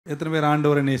எத்தனை பேர்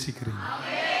ஆண்டவரை நேசிக்கிறீங்க?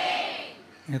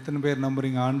 எத்தனை பேர்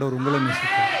நம்புறீங்க ஆண்டவர் உங்களை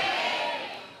நேசிக்கிறார்?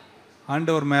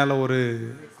 ஆண்டவர் மேலே ஒரு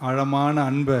ஆழமான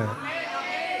அன்பை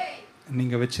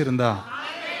நீங்கள் வச்சிருந்தா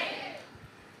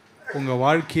உங்கள்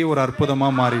வாழ்க்கையே ஒரு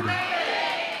அற்புதமாக மாறிடும்.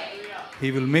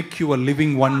 He will make you a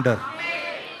living wonder.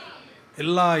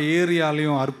 எல்லா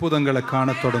ஏரியாலையும் அற்புதங்களை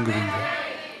காண தொடங்குவீங்க.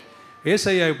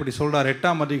 ஏசாயா இப்படி சொல்கிறார்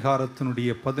 8ஆம் அதிகாரத்தினுடைய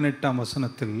 18ஆம்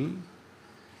வசனத்தில்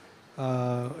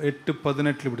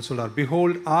 8:18 இப்படி சொல்கிறார்,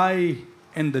 Behold, I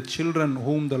and the children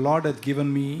whom the Lord hath given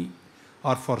me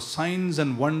are for signs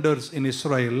and wonders in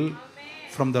Israel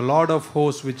from the Lord of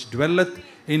hosts which dwelleth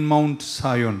in Mount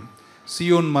Zion.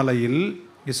 Zion மலையில்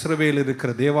இஸ்ரவேல் இருக்கிற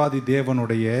தேவாதி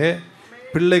தேவனுடைய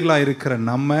பிள்ளைகளாக இருக்கிற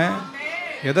நம்ம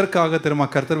எதற்காக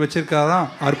திரும்ப கர்த்தர்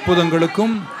வச்சிருக்காராம்?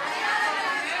 அற்புதங்களுக்கும்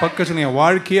பக்கச்சுனைய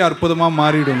வாழ்க்கையே அற்புதமாக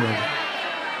மாறிடுங்க.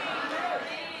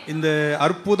 இந்த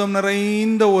அற்புதம்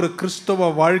நிறைந்த ஒரு கிறிஸ்தவ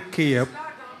வாழ்க்கையை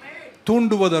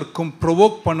தூண்டுவதற்கும்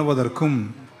ப்ரொவோக் பண்ணுவதற்கும்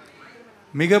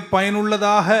மிக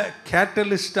பயனுள்ளதாக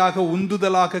கேட்டலிஸ்டாக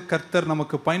உந்துதலாக கர்த்தர்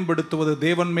நமக்கு பயன்படுத்துவது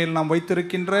தேவன் மேல் நாம்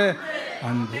வைத்திருக்கின்ற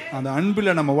அன்பு. அந்த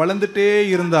அன்பில் நம்ம வளர்ந்துட்டே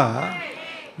இருந்தால்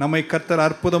நம்மை கர்த்தர்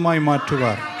அற்புதமாய்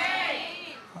மாற்றுவார்,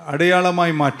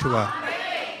 அடையாளமாய் மாற்றுவார்.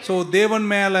 ஸோ தேவன்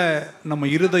மேலே நம்ம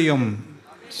இருதயம்,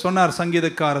 சொன்னார்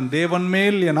சங்கீதக்காரன், தேவன்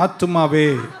மேல் என் ஆத்துமாவே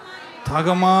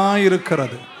தாகமாக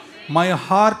இருக்கிறது. My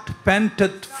heart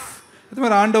பேண்டத். இது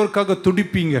மாதிரி ஆண்டவருக்காக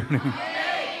துடிப்பீங்க.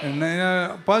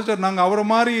 பாஸ்டர் நாங்கள் அவரை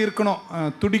மாதிரி இருக்கணும்,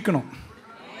 துடிக்கணும்.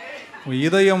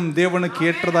 இதயம் தேவனுக்கு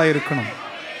ஏற்றதாக இருக்கணும்.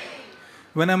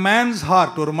 when a man's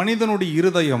heart, ஒரு மனிதனுடைய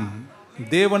இருதயம்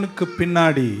தேவனுக்கு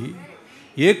பின்னாடி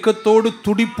ஏக்கத்தோடு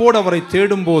துடிப்போடு அவரை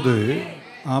தேடும்போது,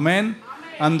 ஆமென்,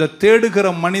 அந்த தேடுகிற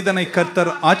மனிதனை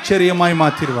கர்த்தர் ஆச்சரியமாய்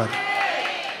மாற்றிடுவார்.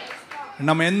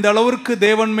 நம்ம எந்த அளவிற்கு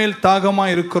தேவன் மேல்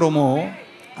தாகமாக இருக்கிறோமோ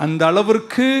அந்த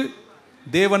அளவிற்கு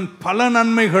தேவன் பல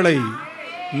நன்மைகளை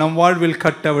நம் வாழ்வில்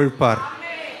கட்டவிழ்ப்பார்.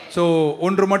 ஸோ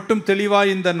ஒன்று மட்டும்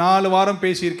தெளிவாக இந்த 4 வாரம்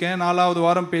பேசியிருக்கேன், 4வது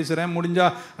வாரம் பேசுகிறேன்,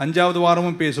 முடிஞ்சால் 5வது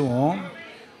வாரமும் பேசுவோம்.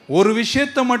 ஒரு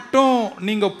விஷயத்தை மட்டும்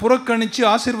நீங்கள் புறக்கணித்து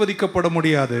ஆசீர்வதிக்கப்பட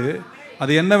முடியாது.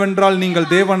 அது என்னவென்றால்,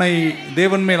 நீங்கள்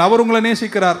தேவன் மேல், அவர் உங்களை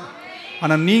நேசிக்கிறார்,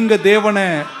 ஆனால் நீங்கள் தேவனை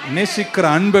நேசிக்கிற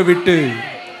அன்பை விட்டு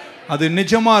அது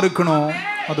நிஜமாக இருக்கணும்,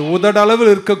 அது உதடளவில்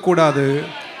இருக்கக்கூடாது.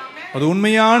 அது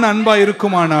உண்மையான அன்பாக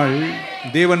இருக்குமானால்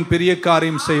தேவன் பெரிய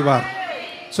காரியம் செய்வார்.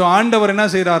 ஸோ ஆண்டவர் என்ன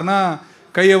செய்கிறார்னா,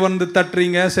 கையை வந்து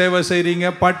தட்டுறீங்க, சேவை செய்கிறீங்க,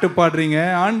 பாட்டு பாடுறீங்க,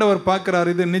 ஆண்டவர்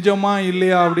பார்க்குறாரு இது நிஜமா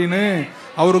இல்லையா அப்படின்னு.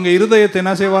 அவர் உங்கள் இருதயத்தை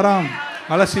என்ன செய்வாராம்?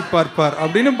 அலசி பார்ப்பார்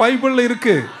அப்படின்னு பைபிளில்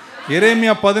இருக்குது.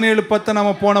 எரேமியா 17:10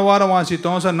 நம்ம போன வாரம்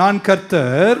வாசித்தோம். ஸோ நான்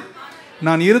கர்த்தர்,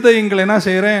 நான் இருதயங்களை என்ன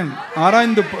செய்கிறேன்?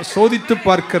 ஆராய்ந்து சோதித்து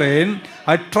பார்க்கிறேன்.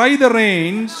 I try the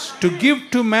reins to give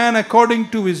to man according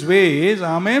to his ways,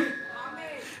 amen,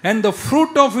 and the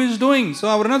fruit of his doing. So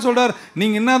அவர் என்ன சொல்கிறார்?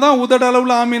 நீங்கள் என்னதான் உதட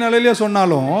அளவில் ஆமீன் அலையிலே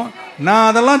சொன்னாலும் நான்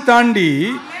அதெல்லாம் தாண்டி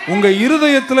உங்கள்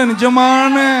இருதயத்தில்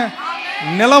நிஜமான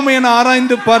நிலைமையை நான்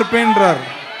ஆராய்ந்து பார்ப்பேன்றார்.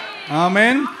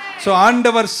 ஆமேன். ஸோ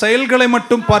ஆண்டவர் செயல்களை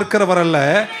மட்டும் பார்க்கிறவர் அல்ல,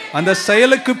 அந்த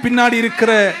செயலுக்கு பின்னாடி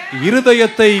இருக்கிற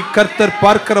இருதயத்தை கர்த்தர்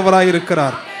பார்க்கிறவராய்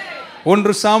இருக்கிறார்.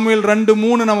 1 சாமுவேல்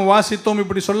 2:3 நம்ம வாசித்தோம்.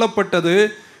 இப்படி சொல்லப்பட்டது,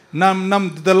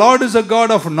 the Lord is a God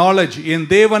of knowledge. என்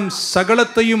தேவன்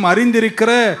சகலத்தையும்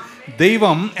அறிந்திருக்கிற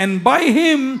தெய்வம். and by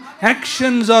him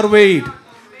actions are weighed.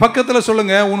 பக்கத்தில்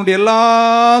சொல்லுங்க, உன்னுடைய எல்லா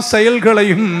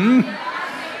செயல்களையும்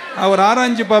அவர்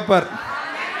ஆராய்ஞ்சு பார்ப்பார்.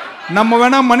 நம்ம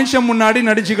வேணா மனுஷன் முன்னாடி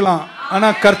நடிச்சுக்கலாம்,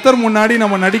 ஆனால் கர்த்தர் முன்னாடி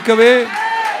நம்ம நடிக்கவே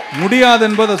முடியாது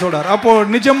என்பதை சொல்றார். அப்போ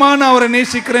நிஜமான அவரை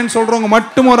நேசிக்கிறேன்னு சொல்றவங்க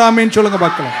மட்டும் ஒரு ஆமீன் சொல்லுங்க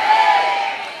பார்க்கலாம்.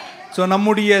 ஸோ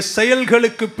நம்முடைய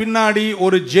செயல்களுக்கு பின்னாடி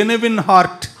ஒரு ஜெனுவின்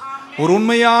ஹார்ட், ஒரு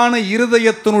உண்மையான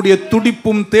இருதயத்தினுடைய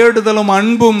துடிப்பும் தேடுதலும்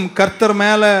அன்பும் கர்த்தர்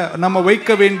மேலே நம்ம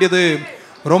வைக்க வேண்டியது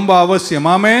ரொம்ப அவசியம்.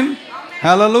 ஆமேன்,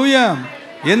 ஹல்லேலூயா.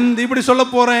 இப்படி சொல்ல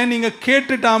போகிறேன், நீங்கள்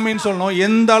கேட்டுட்டு ஆமேன்னு சொல்லணும்.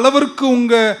 எந்த அளவிற்கு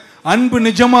உங்கள் அன்பு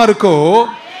நிஜமாக இருக்கோ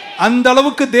அந்த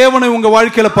அளவுக்கு தேவனை உங்கள்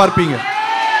வாழ்க்கையில் பார்ப்பீங்க.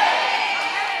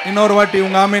 இன்னொரு வாட்டி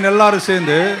உங்க ஆமீன் எல்லாரும்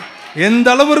சேர்ந்து, எந்த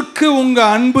அளவிற்கு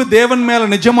உங்கள் அன்பு தேவன் மேலே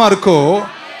நிஜமாக இருக்கோ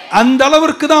அந்த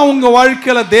அளவிற்கு தான் உங்கள்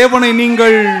வாழ்க்கையில் தேவனை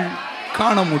நீங்கள்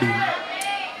காண முடியும்.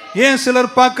 ஏன் சிலர்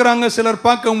பார்க்குறாங்க சிலர்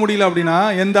பார்க்க முடியல அப்படின்னா,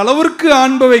 எந்த அளவிற்கு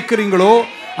அன்பை வைக்கிறீங்களோ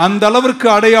அந்த அளவிற்கு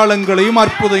அடையாளங்களையும்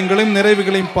அற்புதங்களையும்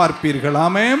நிறைவுகளையும் பார்ப்பீர்கள்.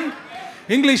 ஆமென்.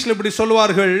 இங்கிலீஷில் இப்படி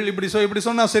சொல்வார்கள், இப்படி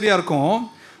சொன்னால் சரியா இருக்கும்.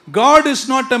 God is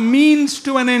not a means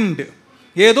to an end.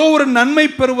 ஏதோ ஒரு நன்மை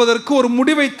பெறுவதற்கு, ஒரு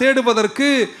முடிவை தேடுவதற்கு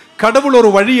கடவுள் ஒரு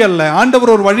வழி அல்ல,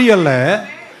 ஆண்டவர் ஒரு வழி அல்ல.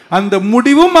 அந்த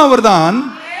முடிவும் அவர்தான்,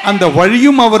 அந்த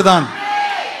வழியும் அவர்தான்.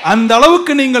 அந்த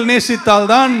அளவுக்கு நீங்கள்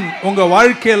நேசித்தால்தான் உங்க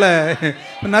வாழ்க்கையில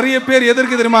நிறைய பேர்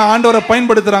எதற்கு தெரியுமா ஆண்டவரை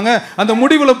பயன்படுத்துறாங்க, அந்த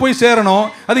முடிவில் போய் சேரணும்,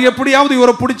 அது எப்படியாவது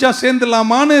இவரை பிடிச்சா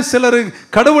சேர்ந்துடலாமான்னு சிலர்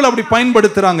கடவுளை அப்படி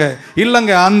பயன்படுத்துறாங்க.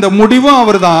 இல்லைங்க, அந்த முடிவும்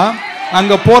அவர் தான்,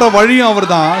 அங்க போற வழியும் அவர்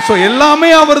தான், ஸோ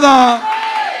எல்லாமே அவர் தான்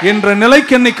என்ற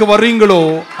நிலைக்கு என்னைக்கு வர்றீங்களோ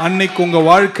அன்னைக்கு உங்க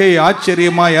வாழ்க்கை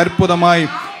ஆச்சரியமாய் அற்புதமாய்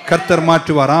கர்த்தர்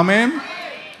மாற்றுவார். ஆமென்.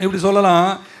 இப்படி சொல்லலாம்,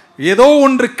 ஏதோ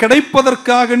ஒன்று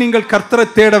கிடைப்பதற்காக நீங்கள் கர்த்தரை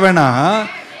தேட வேணாம்.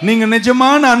 நீங்க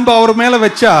நிஜமான அன்பு அவர் மேல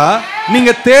வச்சா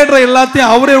நீங்க தேடுற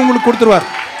எல்லாத்தையும் அவரே உங்களுக்கு கொடுத்துருவார்.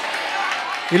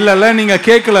 இல்ல நீங்க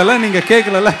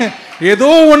கேட்கல, ஏதோ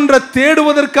ஒன்றை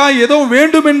தேடுவதற்காய், ஏதோ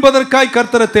வேண்டும் என்பதற்காய்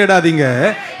கர்த்தரை தேடாதீங்க.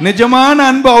 நிஜமான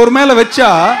அன்பு அவர் மேல வச்சா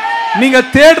நீங்க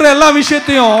தேடுற எல்லா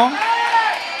விஷயத்தையும்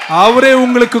அவரே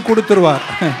உங்களுக்கு கொடுத்துருவார்.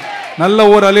 நல்ல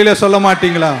ஒரு அலையில சொல்ல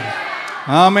மாட்டீங்களா?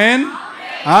 ஆமென்.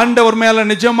 ஆண்டவர் மேல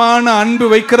நிஜமான அன்பு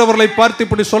வைக்கிறவர்களை பார்த்து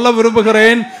இப்படி சொல்ல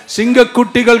விரும்புகிறேன்,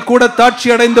 சிங்கக்குட்டிகள் கூட தாட்சி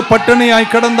அடைந்து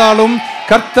பட்டினியாய் கிடந்தாலும்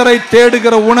கர்த்தரை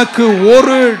தேடுகிற உனக்கு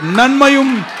ஒரு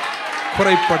நன்மையும்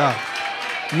குறைப்படாது.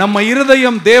 நம்ம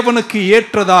இருதயம் தேவனுக்கு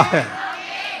ஏற்றதாக,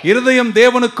 இருதயம்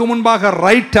தேவனுக்கு முன்பாக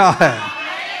ரைட்டாக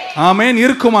ஆமென்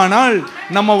இருக்குமானால்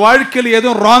நம்ம வாழ்க்கையில்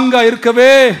எதுவும் ராங்கா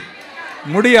இருக்கவே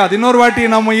முடியாது. இன்னொரு வாட்டி,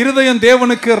 நம்ம இருதயம்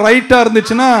தேவனுக்கு ரைட்டா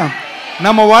இருந்துச்சுன்னா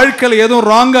நம்ம வாழ்க்கையில் எதுவும்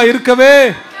ராங்கா இருக்கவே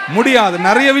முடியாது.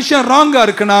 நிறைய விஷயம் ராங்கா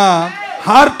இருக்குன்னா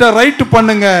ஹார்ட்டை ரைட்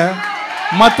பண்ணுங்க,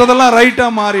 மற்றதெல்லாம் ரைட்டா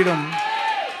மாறிடும்.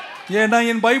 ஏன்னா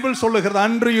என் பைபிள் சொல்லுகிறது,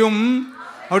 அன்றியும்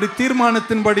அப்படி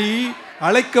தீர்மானத்தின்படி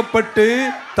அழைக்கப்பட்டு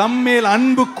தம்மேல்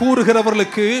அன்பு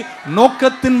கூறுகிறவர்களுக்கு,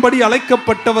 நோக்கத்தின்படி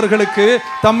அழைக்கப்பட்டவர்களுக்கு,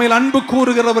 தம்மேல் அன்பு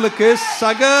கூறுகிறவர்களுக்கு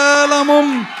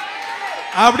சகலமும்.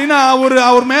 அப்படின்னா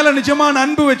அவர் மேல நிஜமான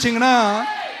அன்பு வச்சிங்கன்னா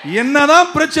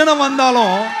என்னதான் பிரச்சனை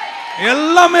வந்தாலும்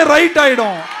எல்லாமே ரைட்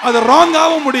ஆயிடும், அது ராங்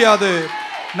ஆக முடியாது.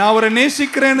 நான் அவரை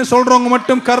நேசிக்கிறேன்னு சொல்றவங்க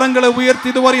மட்டும் கரங்களை உயர்த்தி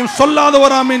இதுவரையும்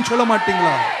சொல்லாதவராமேன்னு சொல்ல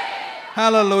மாட்டீங்களா?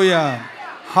 ஹல்லேலூயா.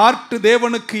 ஹார்ட்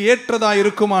தேவனுக்கு ஏற்றதா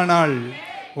இருக்குமானால்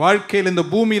வாழ்க்கையில் இந்த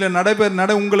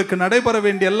பூமியில உங்களுக்கு நடைபெற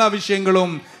வேண்டிய எல்லா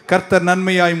விஷயங்களும் கர்த்தர்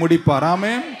நன்மையாய் முடிப்பார்.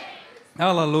 ஆமென்.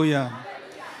 ஹல்லேலூயா.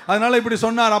 அதனால இப்படி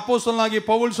சொன்னார் அப்போஸ்தலனாகிய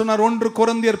பவுல் சொன்னார், 1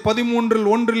 கொரிந்தியர்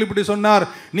 13:1 இப்படி சொன்னார்,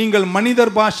 நீங்கள்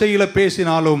மனிதர் பாஷையில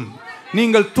பேசினாலும்,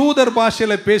 நீங்கள் தூதர்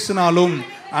பாஷையில பேசினாலும்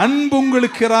அன்பு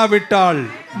உங்களுக்கு இராவிட்டால்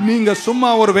நீங்க சும்மா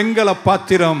ஒரு வெண்கல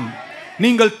பாத்திரம்.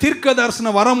 நீங்கள் தீர்க்க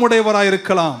தரிசன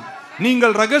வரமுடையவராயிருக்கலாம்,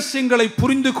 நீங்கள் ரகசியங்களை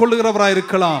புரிந்து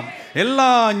கொள்ளுகிறவராயிருக்கலாம், எல்லா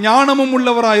ஞானமும்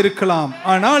உள்ளவராயிருக்கலாம்,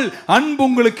 ஆனால் அன்பு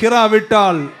உங்களுக்கு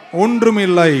இராவிட்டால் ஒன்றும்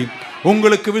இல்லை.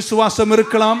 உங்களுக்கு விசுவாசம்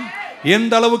இருக்கலாம்,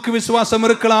 எந்த அளவுக்கு விசுவாசம்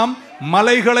இருக்கலாம்,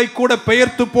 மலைகளை கூட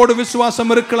பெயர்த்து போடு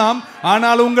விசுவாசம் இருக்கலாம்,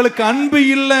 ஆனால் உங்களுக்கு அன்பு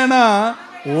இல்லைன்னா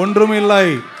ஒன்றும் இல்லை.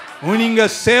 நீங்க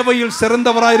சேவையில்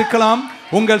சிறந்தவராயிருக்கலாம்,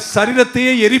 உங்கள்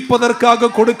சரீரத்தையே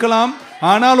எரிப்பதற்காக கொடுக்கலாம்,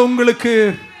 ஆனால் உங்களுக்கு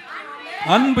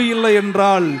அன்பு இல்லை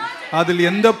என்றால் அதில்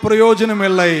எந்த பிரயோஜனம்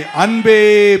இல்லை. அன்பே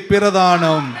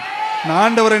பிரதானம். நான்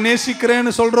ஆண்டவரை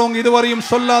நேசிக்கிறேன்னு சொல்றவங்க இதுவரையும்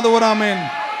சொல்லாதவராமேன்.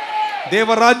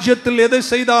 தேவராஜ்யத்தில் எதை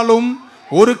செய்தாலும்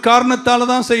ஒரு காரணத்தால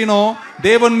தான் செய்யணும்,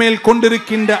 தேவன் மேல்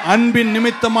கொண்டிருக்கின்ற அன்பின்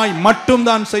நிமித்தமாய் மட்டும்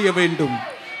தான் செய்ய வேண்டும்.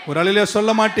 ஒரு அழில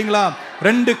சொல்ல மாட்டீங்களா?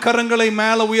 2 கரங்களை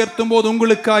மேல உயர்த்தும் போது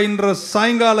உங்களுக்கா இன்ற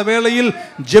சாயங்கால வேளையில்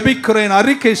ஜெபிக்கிறேன்,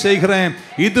 அறிக்கை செய்கிறேன்,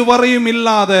 இதுவரையும்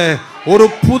இல்லாத ஒரு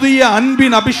புதிய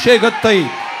அன்பின் அபிஷேகத்தை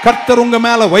கர்த்தர் உங்க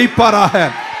மேல வைப்பாராக.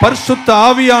 பரிசுத்த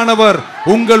ஆவியானவர்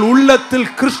உங்கள் உள்ளத்தில்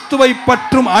கிறிஸ்துவை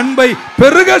பற்றும் அன்பை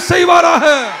பெருக செய்வாராக.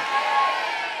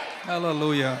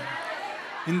 ஹல்லேலூயா.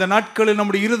 இந்த நாட்களில்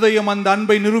நம்முடைய இருதயம் அந்த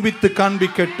அன்பை நிரூபித்து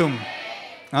காண்பிக்கட்டும்.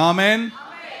 ஆமென்.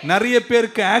 நிறைய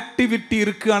பேருக்கு ஆக்டிவிட்டி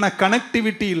இருக்கு, ஆனா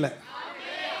கனெக்டிவிட்டி இல்லை.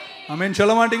 ஆமென்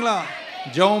சொல்ல மாட்டீங்களா?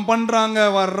 ஜெபம் பண்றாங்க,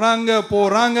 வர்றாங்க,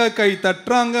 போறாங்க, கை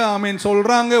தட்டுறாங்க, ஆமென்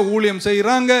சொல்றாங்க, ஊழியம்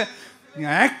செய்யறாங்க,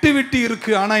 ஆக்டிவிட்டி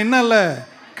இருக்கு, ஆனா என்ன இல்லை?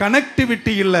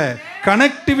 கனெக்டிவிட்டி இல்லை.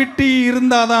 கனெக்டிவிட்டி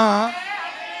இருந்தாதான்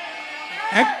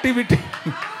ஆக்டிவிட்டி.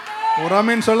 ஒரு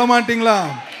ஆமென் சொல்ல மாட்டீங்களா?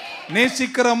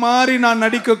 நேசிக்கிற மாதிரி நான்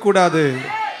நடிக்க கூடாது,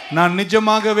 நான்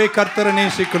நிஜமாகவே கர்த்தரை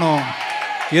நேசிக்கணும்.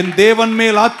 என் தேவன்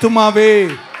மேல் ஆத்துமாவே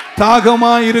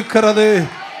தாகமா இருக்கிறது.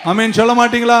 ஆமென் சொல்ல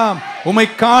மாட்டீங்களா? உம்மை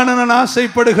காண நான்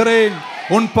ஆசைப்படுகிறேன்,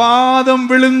 உன் பாதம்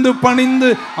விழுந்து பணிந்து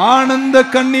ஆனந்த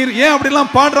கண்ணீர். ஏன்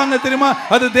அப்படிலாம் பாடுறாங்க தெரியுமா?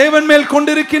 அது தேவன் மேல்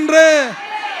கொண்டிருக்கின்ற,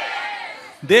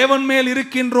 தேவன் மேல்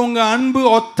இருக்கின்ற உங்க அன்பு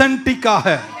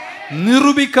ஒத்தன்டிக்காக,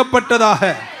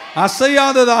 நிரூபிக்கப்பட்டதாக,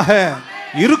 அசையாததாக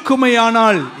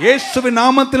இருக்குமையானால் இயேசுவின்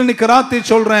நாமத்தில் இன்னைக்கு ராத்திரி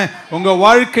சொல்றேன், உங்க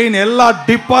வாழ்க்கையின் எல்லா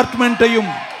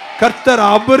டிபார்ட்மெண்ட்டையும் கர்த்தர்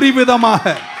அபரிவிதமாக,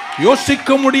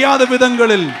 யோசிக்க முடியாத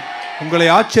விதங்களில் உங்களை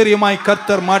ஆச்சரியமாய்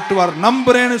கர்த்தர் மாட்டுவார்.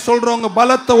 நம்புறேன்னு சொல்றவங்க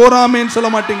பலத்த ஓராமேன்னு சொல்ல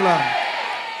மாட்டீங்களா?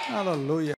 ஹல்லேலூயா.